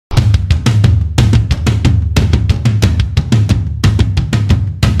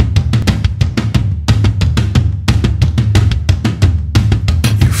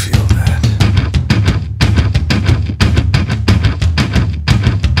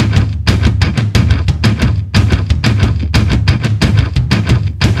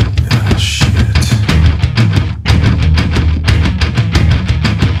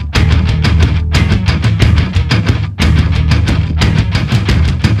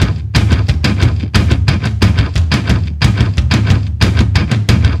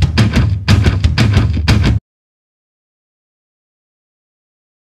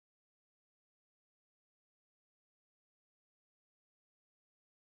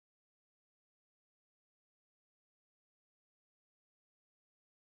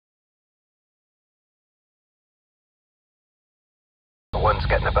one's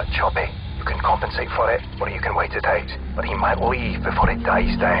getting a bit choppy. You can compensate for it, or you can wait it out. But he might leave before it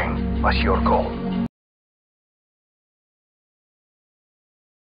dies down. That's your call.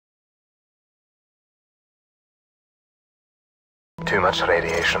 Too much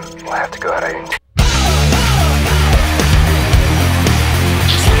radiation. We'll have to go around.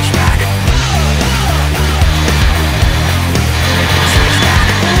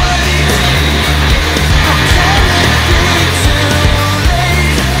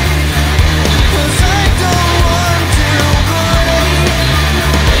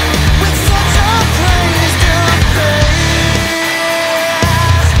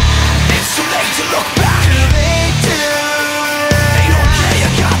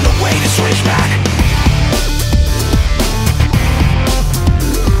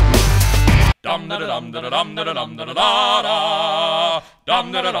 Dum da dum da dum da dum da da da.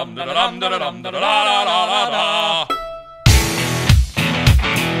 Dum da dum da dum da dum da da da da.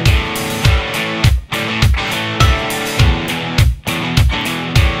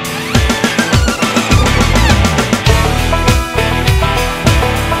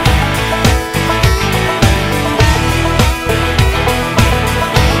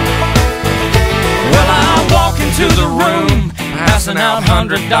 Well, I walk into the room, passing out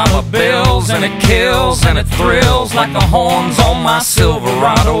 $100 bills, and it kills and it thrills like the horns on my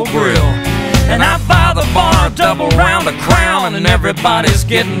Silverado grill. And I buy the bar a double round of Crown, and everybody's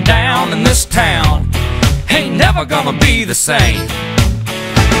getting down in this town. Ain't never gonna be the same,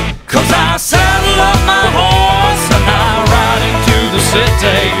 'cause I saddle up my horse and I ride into the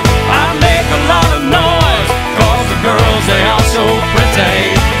city.